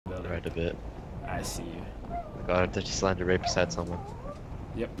quite a bit. I see you. I got to just land right beside someone.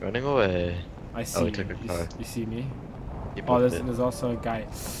 Yep. Running away. I see Oh, he you. took a car. You see me? He Oh, booked it. there's also a guy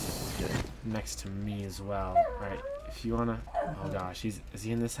Yeah. next to me as well. Alright, if you wanna... Oh gosh, is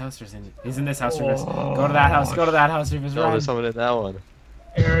he in this house or is he's in this house, Rufus. Go to that house, go to that house, Rufus, No, run. there's someone in that one.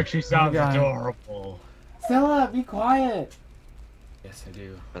 Eric, she sounds God. adorable. Stella, be quiet. Yes, I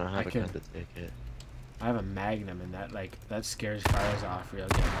do. I don't have a gun to take it. I have a magnum and that scares fires off real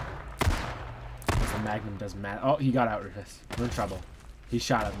good. Because the magnum doesn't matter. Oh, he got out, Rufus. We're in trouble. He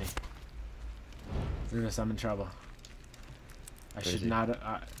shot at me. Rufus, I'm in trouble. I should not...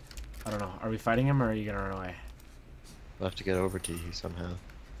 I don't know. Are we fighting him or are you gonna run away? We'll have to get over to you somehow.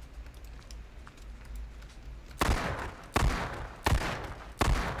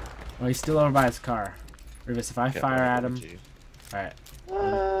 Oh, he's still over by his car. Rufus, if I fire at him... Alright.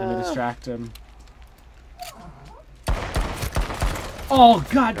 Let me distract him. Oh,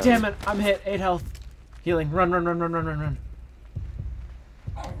 god damn it! I'm hit. 8 health. Healing. Run, run, run, run, run, run, run.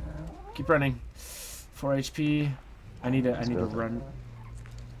 Keep running. 4 HP. I need to run.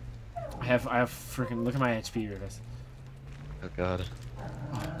 I have freaking... Look at my HP, Rufus. Oh god.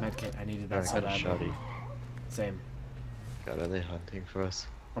 Oh, medkit. I needed that I so got a badly. shotty. Same. God, are they hunting for us?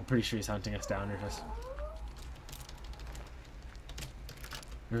 I'm pretty sure he's hunting us down, Rufus.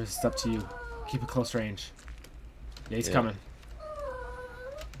 Rufus, it's up to you. Keep it close range. Yeah, he's coming.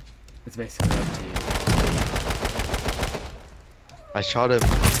 It's basically up to you. I shot him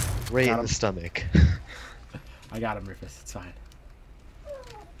right in the stomach. I got him, Rufus. It's fine.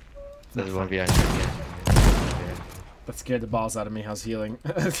 There's one behind you. That scared the balls out of me. How's healing?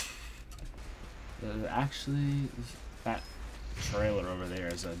 Actually, that trailer over there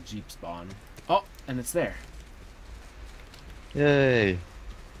is a Jeep spawn. Oh, and it's there. Yay!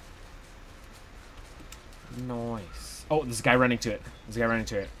 Nice. Oh, there's a guy running to it. There's a guy running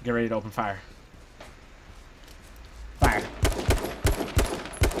to it. Get ready to open fire. Fire.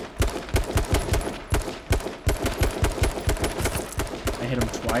 I hit him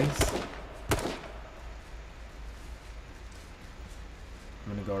twice.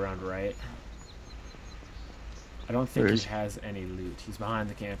 I'm gonna go around right. I don't think he has any loot. He's behind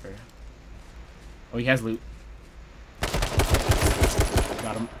the camper. Oh, he has loot.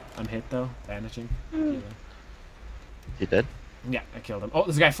 Got him. I'm hit though. Bandaging. He dead? Yeah, I killed him. Oh,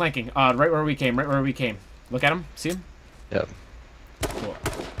 there's a guy flanking. Right where we came. Right where we came. Look at him. See him? Yep. Cool.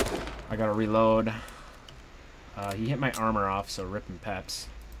 I gotta reload. He hit my armor off, so rip and peps.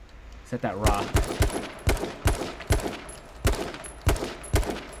 Set that rock.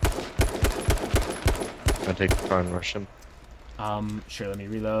 I'll take the car and rush him. Sure, let me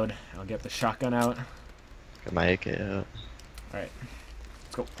reload. I'll get the shotgun out. Get my AK out. Alright.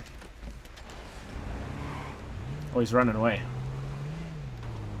 Let's go. Oh, he's running away.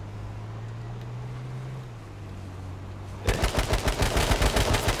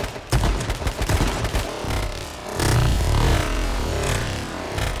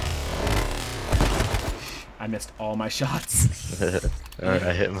 I missed all my shots. Alright,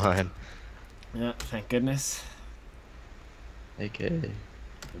 I hit mine. Yeah, thank goodness. AK. They're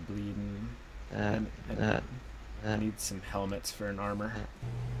bleeding. I need some helmets for an armor.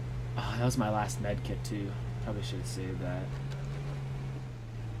 Oh, that was my last med kit too. Probably should have saved that.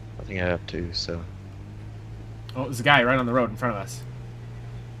 I think I have two, so. Oh, there's a guy right on the road in front of us.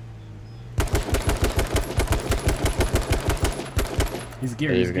 He's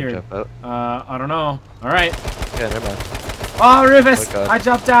geared, he's geared. I don't know. Alright. Yeah, never mind. Oh, Rufus! Oh, I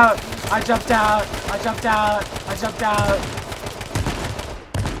jumped out! I jumped out! I jumped out! I jumped out!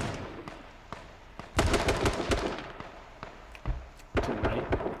 To the right.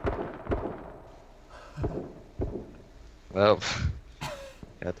 Well,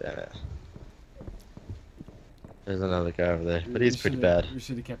 god damn it. There's another guy over there, but he's pretty bad. We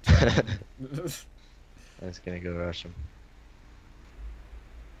should have kept trying. I'm just gonna go rush him.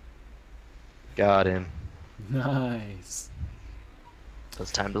 Got him. Nice. So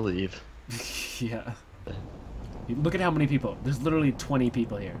it's time to leave. Yeah. Look at how many people. There's literally 20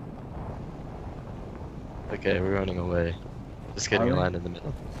 people here. Okay, we're running away. Just getting a line in the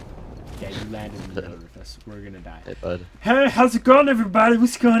middle. Yeah, you landed in the middle of us. We're gonna die. Hey, bud. Hey, how's it going, everybody?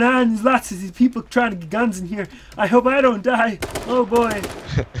 What's going on? There's lots of these people trying to get guns in here. I hope I don't die. Oh boy.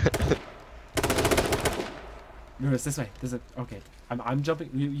 No, it's this way. This is okay. I'm jumping.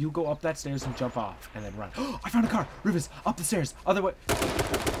 You go up that stairs and jump off, and then run. Oh, I found a car. Rufus, up the stairs. Other way.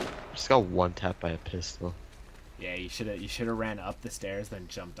 Just got one tap by a pistol. Yeah, you should have ran up the stairs, then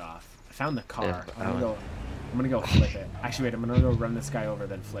jumped off. I found the car. Yeah, I'm gonna go flip it. Actually, wait. I'm gonna go run this guy over,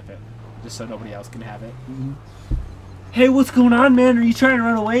 then flip it, just so nobody else can have it. Hey, what's going on, man? Are you trying to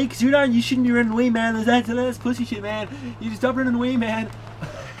run away? Cause you're not. You shouldn't be running away, man. That's pussy shit, man. You just stop running away, man.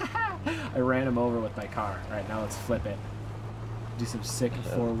 I ran him over with my car. All right, now let's flip it. Do some sick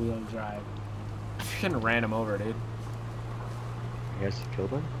four-wheel drive. I freaking ran him over, dude. You guys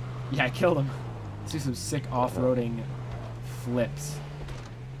killed him? Yeah, I killed him. Let's do some sick off-roading flips.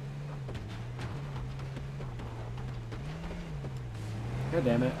 God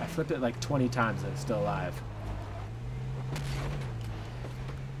damn it! I flipped it like 20 times and it's still alive.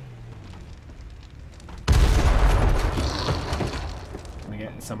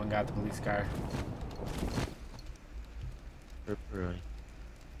 Someone got the police car. Really?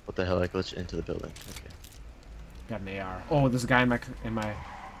 What the hell? I glitched into the building. Okay. Got an AR. Oh, there's a guy in my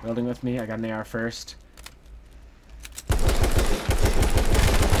building with me. I got an AR first.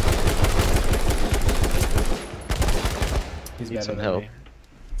 He's Need better some than help. me.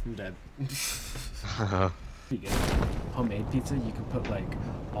 I'm dead. Pretty good. Homemade pizza, you can put like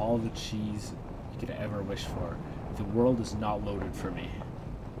all the cheese you could ever wish for. The world is not loaded for me.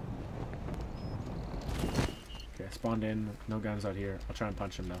 Okay, I spawned in. No guns out here. I'll try and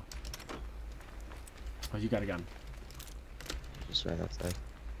punch him though. Oh, you got a gun. Just ran outside.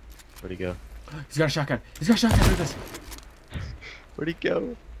 Where'd he go? He's got a shotgun. He's got a shotgun, Rufus. Where'd he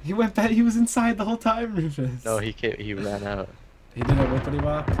go? He went back. He was inside the whole time, Rufus. No, he came. He ran out. He did a whippity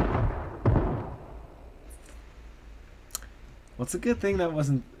wop. Well, it's a good thing that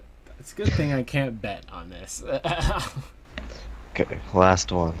wasn't. It's a good thing I can't bet on this. Okay,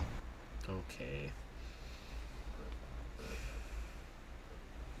 last one. Okay.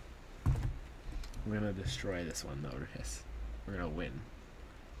 We're gonna destroy this one though, Rufus. We're gonna win.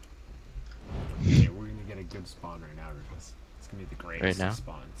 Okay, we're gonna get a good spawn right now, Rufus. It's gonna be the greatest Right now? of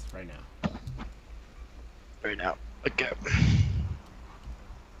spawns. Right now. Right now. Okay.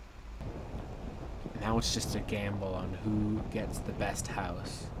 Now it's just a gamble on who gets the best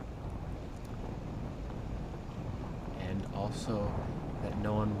house. And also that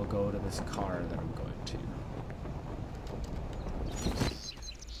no one will go to this car that I'm going to.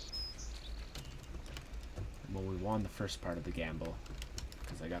 Well, we won the first part of the gamble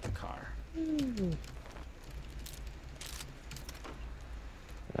because I got the car.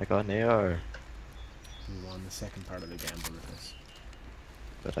 I got an AR. We won the second part of the gamble with this.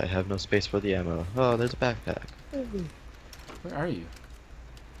 But I have no space for the ammo. Oh, there's a backpack. Where are you?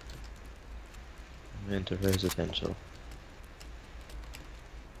 I'm into residential.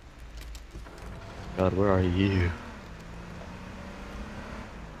 God, where are you?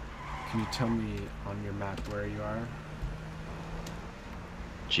 Can you tell me on your map where you are?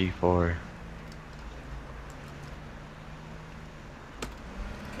 G4.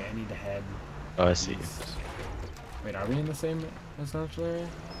 Okay, I need to head. Oh, I see. east. Wait, are we in the same residential area?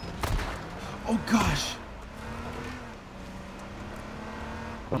 Oh gosh!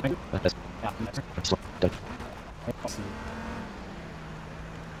 I see.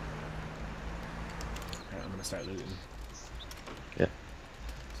 Alright, I'm gonna start looting. Yeah.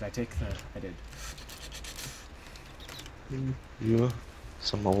 Did I take the... I did. Yeah.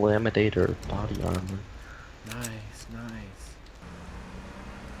 Some laminator body armor. Nice, nice.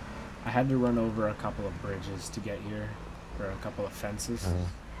 I had to run over a couple of bridges to get here. Or a couple of fences.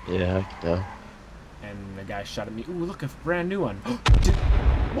 Yeah, I can tell. And the guy shot at me. Ooh, look, a brand new one.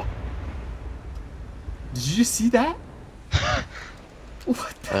 What? Did you just see that?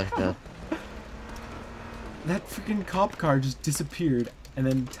 What the hell? That freaking cop car just disappeared and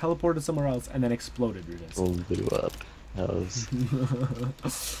then teleported somewhere else and then exploded, Rudis. Blew up. That was...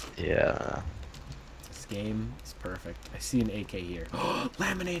 yeah. This game is perfect. I see an AK here.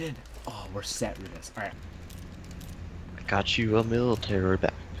 Laminated! Oh, we're set, Rudis. Alright. I got you a military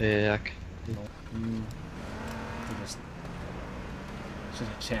backpack. Just a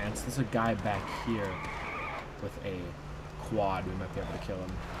chance. There's a guy back here with a quad. We might be able to kill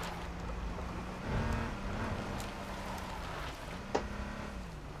him.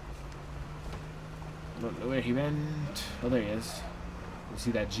 Don't know where he went. Oh, there he is. You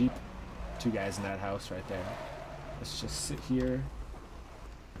see that Jeep? Two guys in that house right there. Let's just sit here.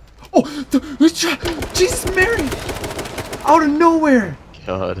 Oh! Jesus Mary! Out of nowhere!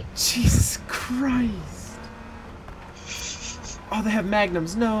 God. Jesus Christ! Oh, they have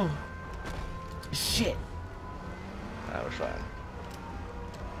magnums. No. Shit. That was fine.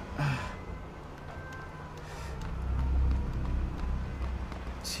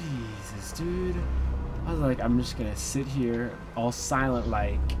 Jesus, dude. I was like, I'm just gonna sit here, all silent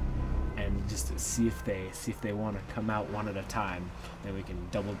like, and just see if they want to come out one at a time. Then we can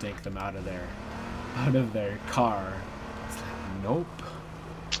double dink them out of their car. It's like, nope.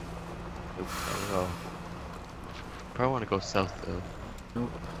 I don't know. probably want to go south though. Nope.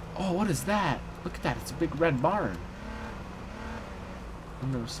 Oh, what is that? Look at that. It's a big red barn.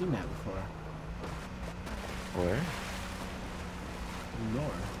 I've never seen that before. Where?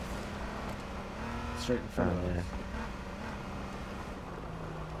 North. Straight in front of yeah. us.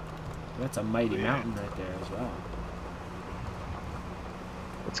 That's a mighty mountain right there as well.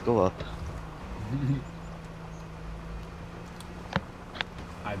 Let's go up.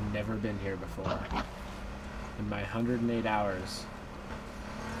 I've never been here before. In my 108 hours,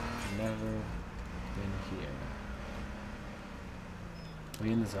 never been here. Are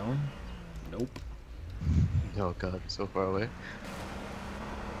we in the zone? Nope. Oh god, I'm so far away.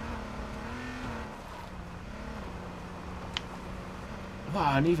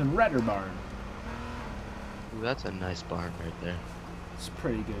 Wow, an even redder barn. Ooh, that's a nice barn right there. It's a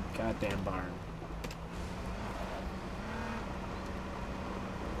pretty good goddamn barn.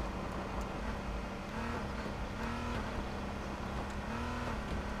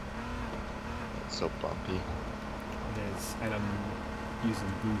 It's so bumpy. It is, and I'm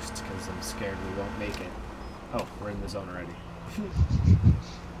using boost because I'm scared we won't make it. Oh, we're in the zone already.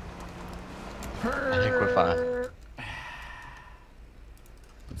 I think we're fine.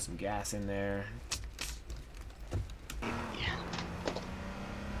 Put some gas in there.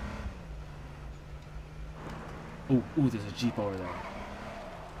 Ooh, ooh, there's a Jeep over there.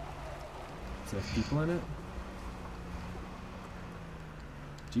 Is there people in it?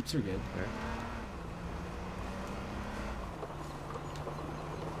 Jeeps are good. Where?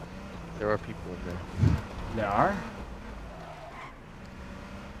 There are people in there. There are?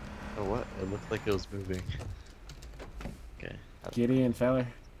 Oh what? It looked like it was moving. Okay. Get in, feller.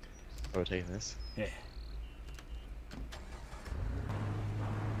 Oh, we're taking this. Yeah.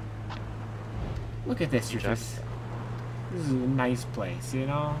 Look at this, Jack. Rufus. This is a nice place, you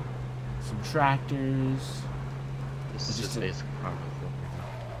know? Some tractors. This It's is just just a- basic farming.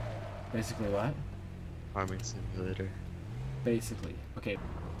 Basically what? Farming simulator. Basically. Okay.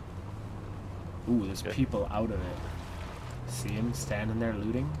 Ooh, there's Okay. people out of it. See him standing there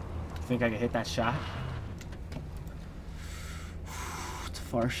looting? Think I can hit that shot? It's a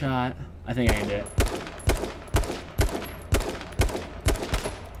far shot. I think I can do it.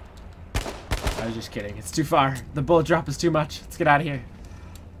 I was just kidding. It's too far. The bullet drop is too much. Let's get out of here.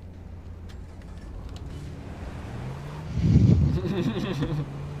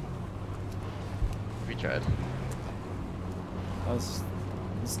 We tried.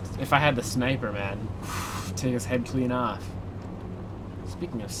 If I had the sniper, man, take his head clean off.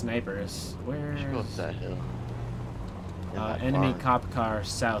 Speaking of snipers, where? We should go up that hill. In that Enemy barn. cop car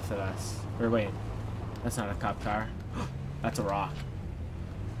south of us. Or wait, that's not a cop car. That's a rock.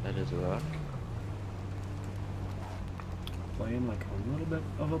 That is a rock. Playing like a little bit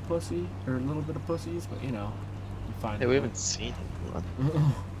of a pussy, or a little bit of pussies, but you know, I'm fine. Hey, with we it. haven't seen anyone.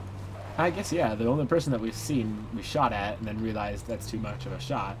 I guess, yeah, the only person that we've seen, we shot at, and then realized that's too much of a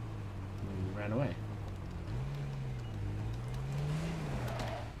shot, and ran away.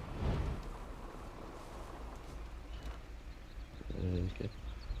 Okay.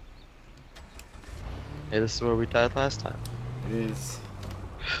 Hey, this is where we died last time. It is.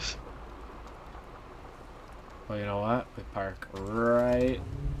 Well, you know what? We park right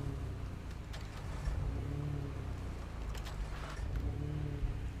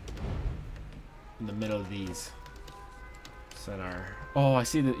in the middle of these. Send our. Oh, I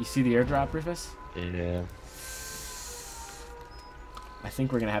see the. You see the airdrop, Rufus? Yeah. I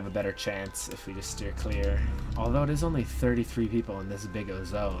think we're gonna have a better chance if we just steer clear. Although it is only 33 people in this big of a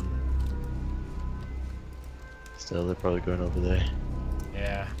zone. Still, they're probably going over there.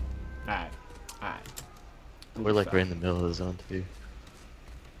 Yeah. Alright. Alright. We're like right in the middle of the zone too.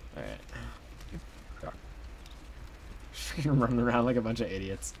 Alright. Running around like a bunch of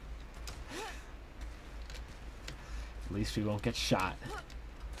idiots. At least we won't get shot.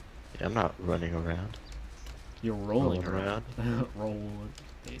 Yeah, I'm not running around. You're rolling Rolling around. around. Rolling.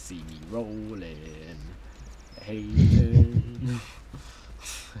 They see me rolling. Hating.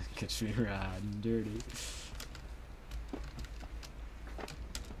 Catch me riding dirty.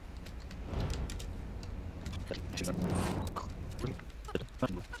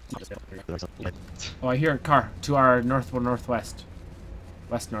 Oh, I hear a car to our northwest.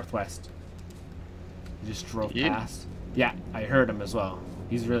 West-northwest. He just drove Yeah. past. Yeah, I heard him as well.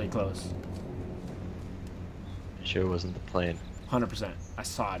 He's really close. Sure it wasn't the plane. 100%. I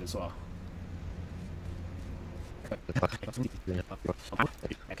saw it as well.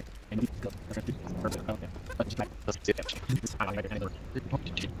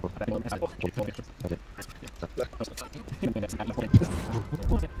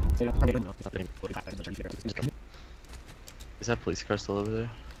 that police car still over there?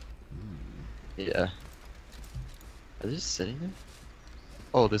 Yeah. Are they just sitting there?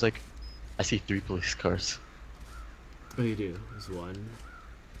 Oh, there's like, I see 3 police cars. Oh, you do. There's one.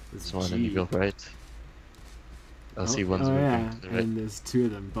 There's one and you go right. I see one's oh moving yeah, to the right. and there's 2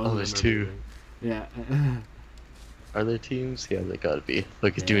 of them. Both of there's them are 2. moving. Yeah. Are there teams? Yeah, they gotta be.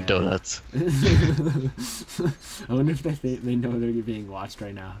 Look, he's doing donuts. I wonder if they know they're being watched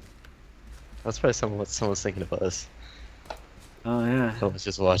right now. That's probably someone's thinking of us. Oh yeah. Someone's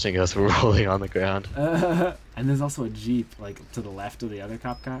just watching us rolling on the ground. And there's also a Jeep like to the left of the other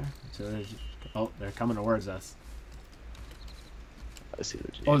cop car. So they're coming towards us. I see the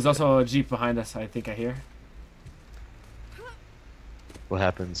Jeep. Oh, there's also a Jeep behind us. I think I hear. What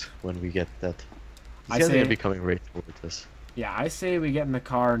happens when we get that? I These guys are say- gonna be coming right towards us. Yeah, I say we get in the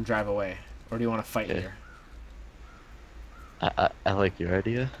car and drive away. Or do you want to fight Okay. here? I like your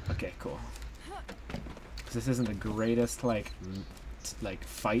idea. Okay, cool. 'Cause this isn't the greatest like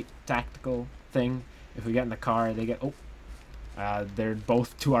fight tactical thing. If we get in the car, they get they're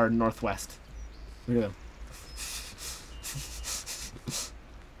both to our northwest. Look at them.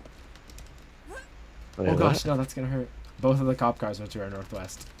 Wait, Oh gosh, what? no, that's gonna hurt. Both of the cop cars are to our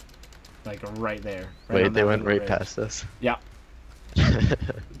northwest. Like right there. Right Wait, on they that went little right ridge. past us. Yeah.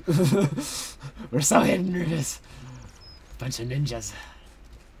 We're so hidden, Rufus. Bunch of ninjas.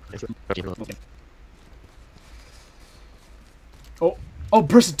 Oh,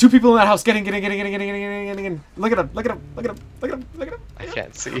 person, 2 people in that house. Get in. Look at him. I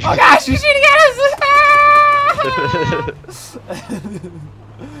can't see. Oh gosh, you're shooting at us!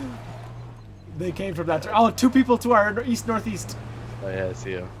 They came from that. Oh, 2 people to our east-northeast. Oh yeah, I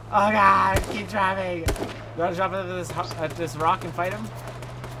see him. Oh god, keep driving. You wanna drop into this rock and fight him?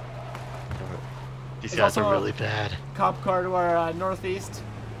 These There's guys are also a- really bad. Cop car to our northeast,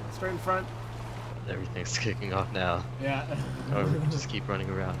 straight in front. Everything's kicking off now. Yeah. Or we just keep running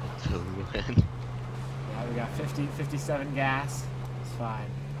around until we win. Yeah, we got 57 gas. It's fine.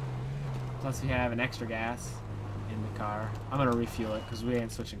 Plus we have an extra gas in the car. I'm gonna refuel it because we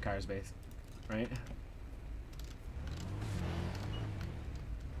ain't switching cars, base. Right?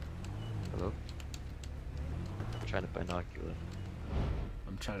 Hello? I'm trying to binocular.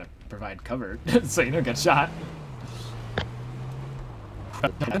 I'm trying to provide cover so you don't get shot.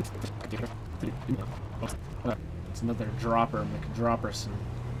 It's another dropper, McDropperson.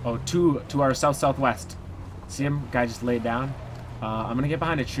 Oh, 2 to our southwest. See him? Guy just laid down. I'm gonna get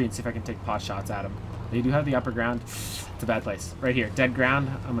behind a tree and see if I can take pot shots at him. They do have the upper ground. It's a bad place. Right here, dead ground.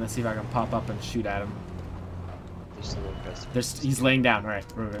 I'm gonna see if I can pop up and shoot at him. There's a little press. He's laying down. All right,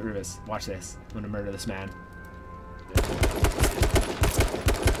 Rubis, watch this. I'm gonna murder this man.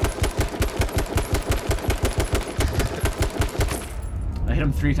 I hit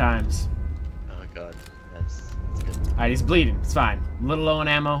him 3 times. Oh god, that's good. Alright, he's bleeding. It's fine. I'm a little low on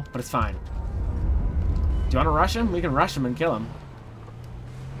ammo, but it's fine. Do you want to rush him? We can rush him and kill him.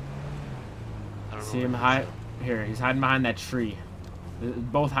 I don't know See where him he's hide? at. Here, he's hiding behind that tree. They're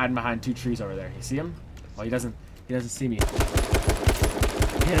both hiding behind 2 trees over there. You see him? Well, he doesn't see me.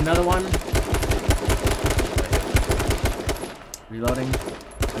 Hit another one. Reloading.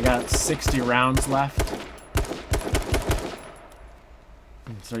 I got 60 rounds left.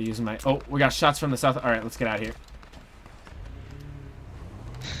 Start using my. Oh, we got shots from the south. All right, let's get out of here.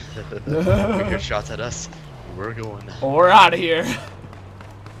 We hear shots at us. We're going. Oh, we're out of here. Isn't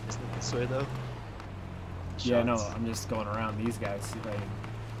it this way though? Yeah, no, Shots. I'm just going around these guys. See if we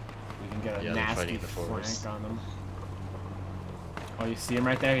can get a Yeah, they're nasty fighting in the forest. flank on them. Oh, you see him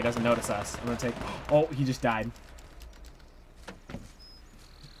right there? He doesn't notice us. I'm gonna take. Oh, he just died.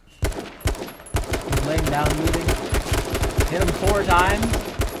 He's laying down, moving. Hit him 4 times.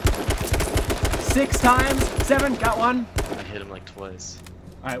 6 times. 7. Got 1. I hit him like twice.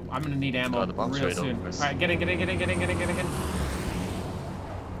 All right, I'm gonna need ammo Oh, the bomb's real right soon. over us. All right, get in.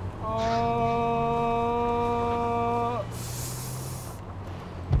 Oh.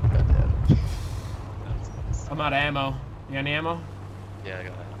 Goddamn. I'm out of ammo. You got any ammo? Yeah, I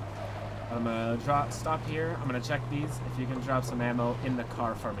got it. I'm gonna stop here. I'm gonna check these. If you can drop some ammo in the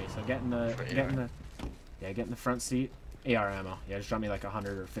car for me. So get in the get in the front seat. AR ammo. Yeah, just drop me like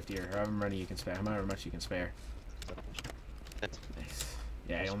 100 or 50 or however many you can spare. However much you can spare. Nice.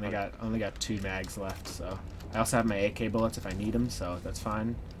 Yeah, I only got 2 mags left. So I also have my AK bullets if I need them. So that's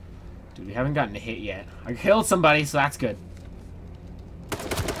fine. Dude, we haven't gotten a hit yet. I killed somebody, so that's good.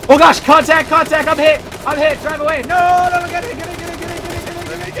 Oh gosh! Contact! I'm hit! Drive away! No! Get in!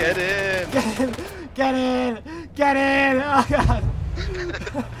 Let me get in! Get in! Oh god! I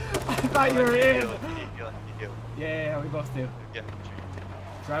thought you were in. You. Yeah, we both do. Yeah.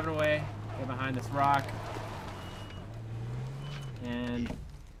 Driving away. Get behind this rock. and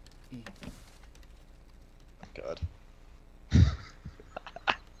E. God.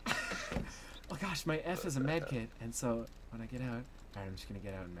 Oh gosh, my F is a med kit, and so when I get out, alright, I'm just gonna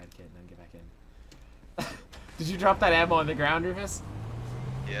get out and med kit and then get back in. Did you drop that ammo on the ground, Rufus?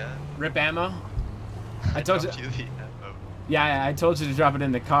 Yeah. Rip ammo? I told you. The ammo. Yeah, I told you to drop it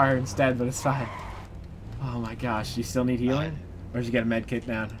in the car instead, but it's fine. Oh my gosh, you still need healing? Or did you get a med kit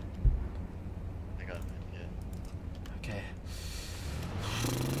down? I got a med kit. Okay.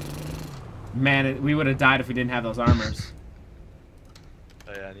 Man, we would have died if we didn't have those armors.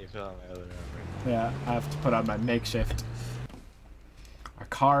 Oh yeah, I need to put on my other armor. Yeah, I have to put on my makeshift. Our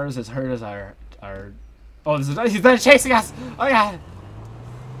car is as hurt as our... Oh, he's chasing us! Oh god!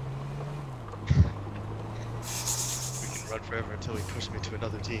 We can run forever until he pushes me to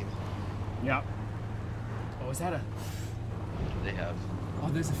another team. Yep. Oh, is that a... They have. Oh,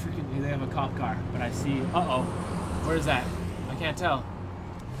 there's a freaking... They have a cop car, but I see... Uh-oh. Where is that? I can't tell.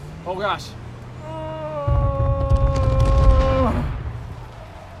 Oh gosh.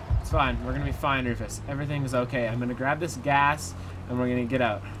 It's fine. We're gonna be fine, Rufus. Everything's okay. I'm gonna grab this gas, and we're gonna get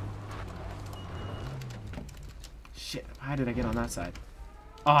out. Shit. How did I get on that side?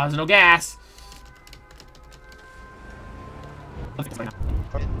 Oh, there's no gas!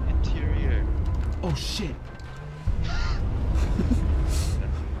 Interior. Oh, shit.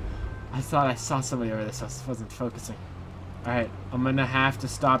 I thought I saw somebody over there, so I wasn't focusing. Alright, I'm gonna have to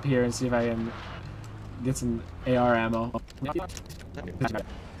stop here and see if I can get some AR ammo.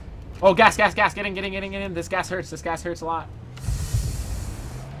 Oh, gas! Get in. This gas hurts. This gas hurts a lot.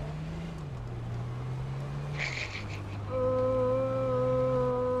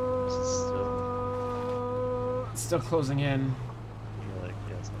 It's still closing in.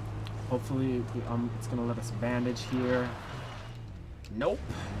 Hopefully, it's gonna let us bandage here. Nope.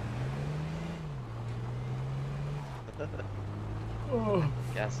 Oh.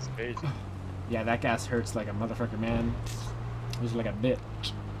 Gas is crazy. Yeah, that gas hurts like a motherfucker, man. It was like a bit.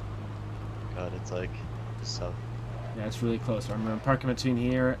 God, it's like so. Yeah, it's really close. I'm gonna park in between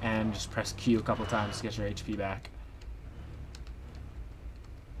here and just press Q a couple times to get your HP back.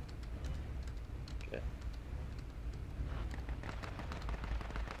 Okay.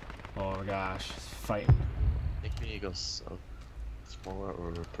 Oh my gosh, it's fighting. Make me go south. It's more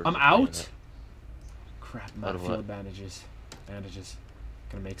or I'm out. Crap, I'm out of what? field bandages.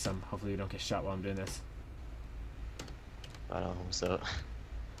 Gonna make some. Hopefully we don't get shot while I'm doing this. I don't know, so.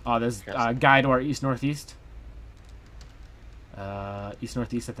 Oh, there's a guy to our east-northeast.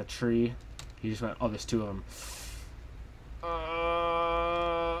 East-northeast at the tree. He just went... Oh, there's two of them.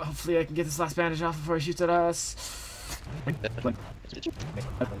 Hopefully I can get this last bandage off before he shoots at us.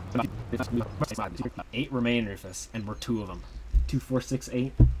 8 remain, Rufus, and we're 2 of them. 2, 4, 6,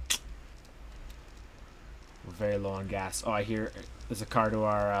 8. We're very low on gas. Oh, I hear there's a car to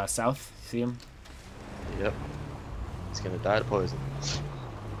our south. See him? Yep. He's gonna die to poison.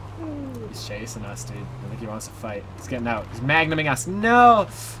 He's chasing us, dude. I think he wants to fight. He's getting out. He's magnuming us. No!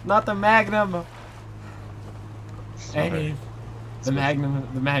 Not the magnum! Hey, the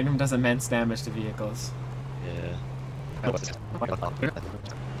magnum does immense damage to vehicles. Yeah.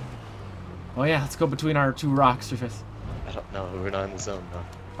 Oh yeah, let's go between our 2 rocks, Rufus. I don't know. We're not in the zone now.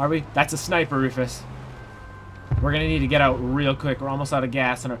 Are we? That's a sniper, Rufus. We're gonna need to get out real quick. We're almost out of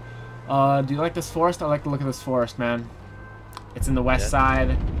gas. And do you like this forest? I like the look of this forest, man. It's in the west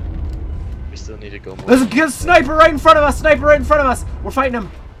side. We still need to go more. There's a sniper right in front of us! Sniper right in front of us! We're fighting him.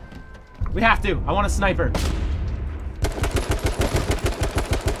 We have to. I want a sniper.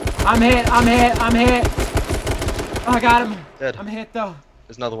 I'm hit. Oh, I got him. Dead. I'm hit, though.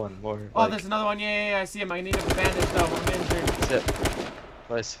 There's another one. More. Oh, there's another one. Yeah, I see him. I need a bandage, though. I'm injured. That's it.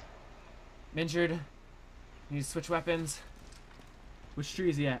 Twice. I'm injured. Need to switch weapons. Which tree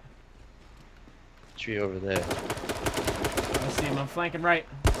is he at? Tree over there. I see him. I'm flanking right.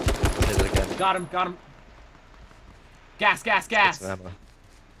 Hit it again. Got him. Gas. Some ammo.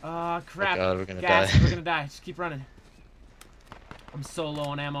 Crap. Oh God, we're gonna Gas. die. We're gonna die. Just keep running. I'm so low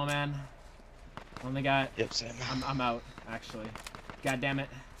on ammo, man. Only got... Yep, Sam. I'm out, actually. God damn it.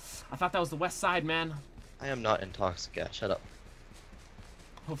 I thought that was the west side, man. I am not intoxicated. Yeah, shut up.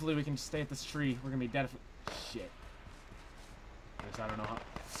 Hopefully we can just stay at this tree. We're gonna be dead if... Shit. I don't know how...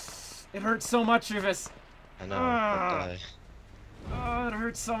 It hurts so much, Rufus. I know. I'll die. Oh, it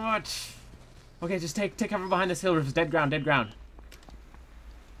hurts so much. Okay, just take cover behind this hill, Rufus. Dead ground.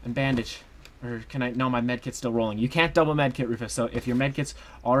 And bandage. Or can I... No, my medkit's still rolling. You can't double medkit, Rufus. So if your medkit's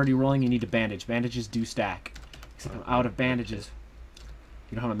already rolling, you need to bandage. Bandages do stack. Except I'm out of bandages.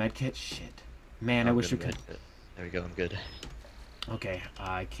 You don't have a medkit? Shit. Man, I wish we could... There we go, I'm good. Okay,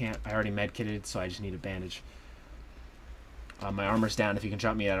 I can't... I already medkitted, so I just need a bandage. My armor's down. If you can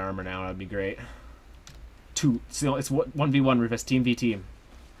shot me at armor now, that'd be great. So it's 1v1, Rufus. Team v team.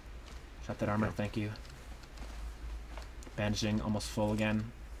 Shot that armor, thank you. Bandaging, almost full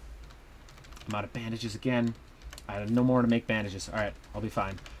again. I'm out of bandages again. I have no more to make bandages. Alright, I'll be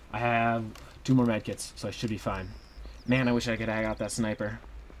fine. I have 2 more medkits, so I should be fine. Man, I wish I could hang out that sniper.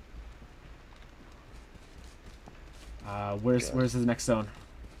 Where's the next zone?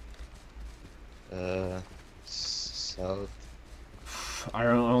 South. I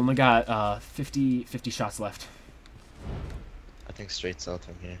only got 50 shots left. I think straight south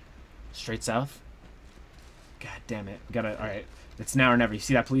from here. Straight south? God damn it. We gotta, alright. It's now or never. You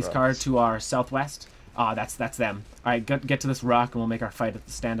see that police car to our southwest? That's them. Alright, get to this rock and we'll make our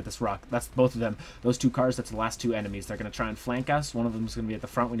stand at this rock. That's both of them. Those 2 cars, that's the last 2 enemies. They're gonna try and flank us. One of them's gonna be at the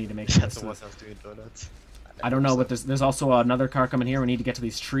front. We need to make sure. That's the one that was doing donuts. I don't know, but there's also another car coming here. We need to get to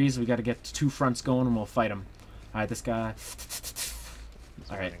these trees. We gotta get 2 fronts going and we'll fight them. Alright, this guy.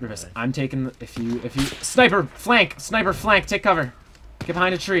 Alright, Rufus, I'm taking, if you, sniper flank, take cover. Get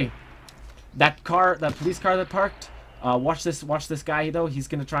behind a tree. That police car that parked, watch this guy though. He's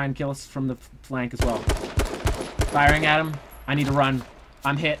gonna try and kill us from the flank as well. Firing at him. I need to run.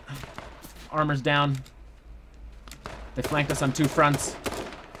 I'm hit. Armor's down. They flanked us on 2 fronts.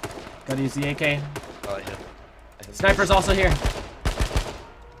 Gotta use the AK. Oh, yeah. Sniper's also here.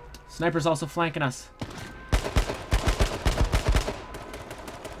 Sniper's also flanking us.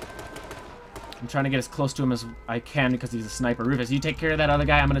 I'm trying to get as close to him as I can because he's a sniper. Rufus, you take care of that other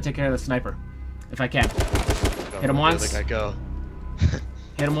guy. I'm gonna take care of the sniper, if I can. Hit him once. Go.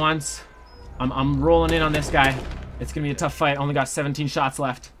 Hit him once. I'm rolling in on this guy. It's gonna be a tough fight. Only got 17 shots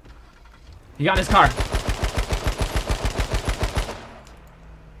left. He got in his car.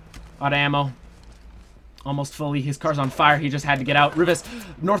 Out of ammo. Almost fully. His car's on fire. He just had to get out. Rufus,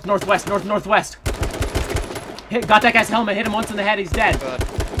 northwest. Got that guy's helmet. Hit him once in the head. He's dead. Oh God,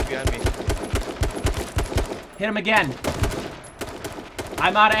 he's behind me. Hit him again.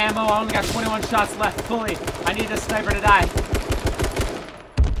 I'm out of ammo. I only got 21 shots left fully. I need this sniper to die.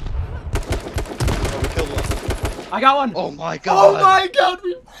 Oh, we killed one. I got one. Oh my God. Oh my God.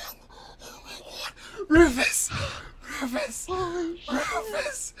 Rufus.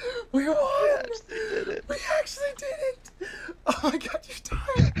 We won. We actually did it. We actually did it. Oh my God, you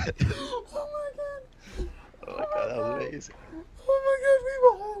died. Oh my God. Oh my God, that was amazing. Oh my God, we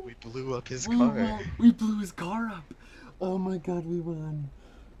won. We blew up his We car. won. We blew his car up. Oh my God, we won.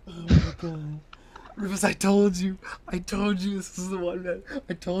 Oh my God. Rufus, I told you this is the one, man.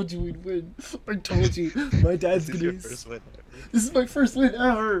 I told you we'd win. I told you. My dad's This is gonna your first win. This is my first win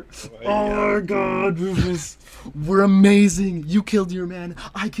ever. Oh my God, Rufus. We're amazing. You killed your man.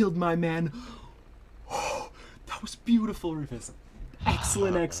 I killed my man. Oh, that was beautiful, Rufus.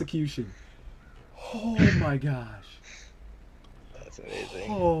 Excellent execution. Oh my gosh. That's amazing.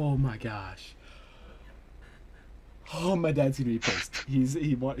 Oh my gosh. Oh, my dad's gonna be pissed.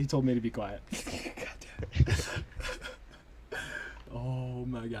 He told me to be quiet. God damn it. Oh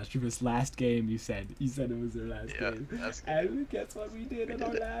my gosh, Rufus, last game you said it was their last game. That's good. And guess what we did in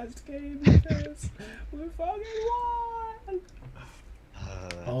our last game, Rufus? We fucking won!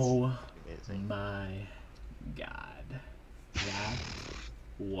 Oh amazing. my God. That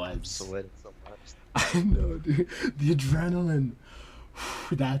was... I'm sweating so much. I know, dude. The adrenaline.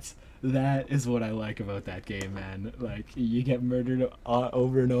 That is what I like about that game, man. Like, you get murdered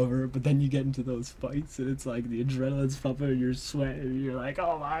over and over, but then you get into those fights, and it's like the adrenaline's pumping, you're sweating, and you're like,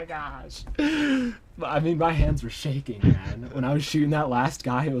 oh my gosh. I mean, my hands were shaking, man. When I was shooting that last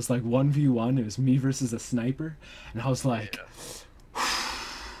guy, it was like 1v1. It was me versus a sniper, and I was like,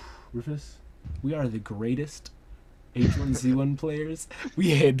 Rufus, we are the greatest H1Z1 players.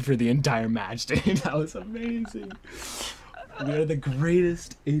 We hid for the entire match, dude. That was amazing. We are the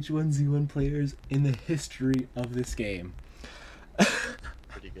greatest H1Z1 players in the history of this game.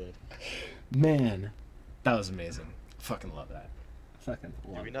 Pretty good. Man, that was amazing. Fucking love that. Fucking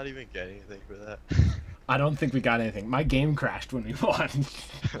love Did we not even get anything for that? I don't think we got anything. My game crashed when we won.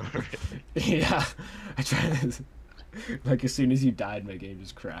 Yeah. I tried to... Like, as soon as you died, my game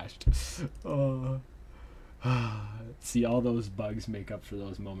just crashed. Oh. See, all those bugs make up for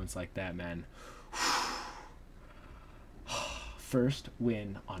those moments like that, man. First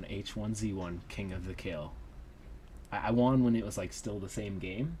win on H1Z1 King of the Kill. I won when it was like still the same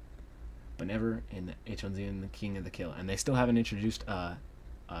game, but never in H1Z1 the King of the Kill. And they still haven't introduced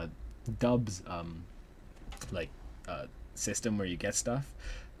dubs system where you get stuff.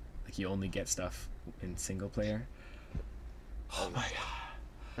 Like, you only get stuff in single player. Oh my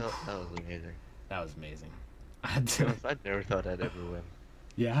God. That was amazing. That was amazing. I never thought I'd ever win.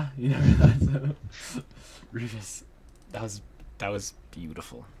 Yeah, you never thought so. Rufus, that was That was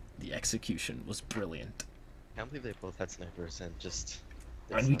beautiful. The execution was brilliant. I can't believe they both had snipers and just.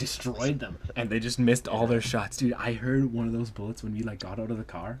 And we destroyed them. And they just missed all their shots. Dude, I heard one of those bullets when we like got out of the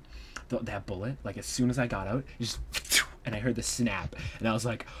car. That bullet, like as soon as I got out, it just, and I heard the snap. And I was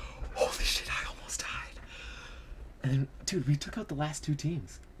like, holy shit, I almost died. And then, dude, we took out the last two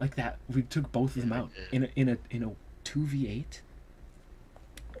teams. Like that, we took both of them out. In a 2v8.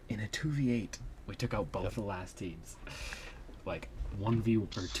 In a 2v8, we took out both the last teams. Like 1v or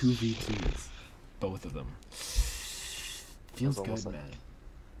 2v2s. Both of them. Feels good, like man.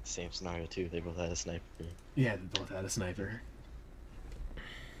 Same scenario too. They both had a sniper. Yeah, they both had a sniper.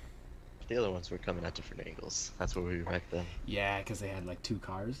 The other ones were coming at different angles. That's where we wrecked them. Yeah, because they had like two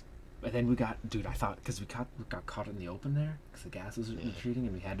cars. But then we got, dude, I thought, because we got caught in the open there, because the gas was retreating,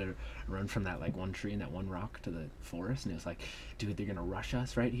 and we had to run from that like one tree and that one rock to the forest, and it was like, dude, they're gonna rush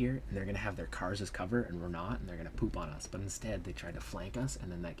us right here, and they're gonna have their cars as cover, and we're not, and they're gonna poop on us. But instead, they tried to flank us,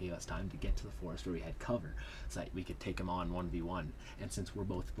 and then that gave us time to get to the forest where we had cover, so that we could take them on 1v1. And since we're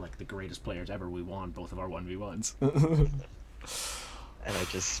both like the greatest players ever, we won both of our 1v1s. And I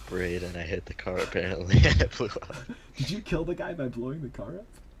just sprayed and I hit the car apparently and it blew up. Did you kill the guy by blowing the car up?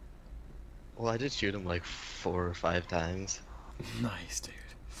 Well, I did shoot him like 4 or 5 times. Nice, dude.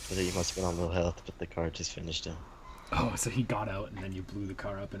 But he must have been on low health, but the car just finished him. Oh, so he got out and then you blew the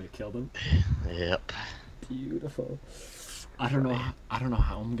car up and it killed him? Yep. Beautiful. I don't know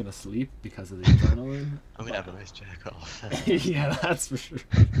how I'm gonna sleep because of the adrenaline. I'm gonna have a nice jack off. Yeah, that's for sure.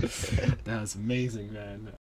 That was amazing, man.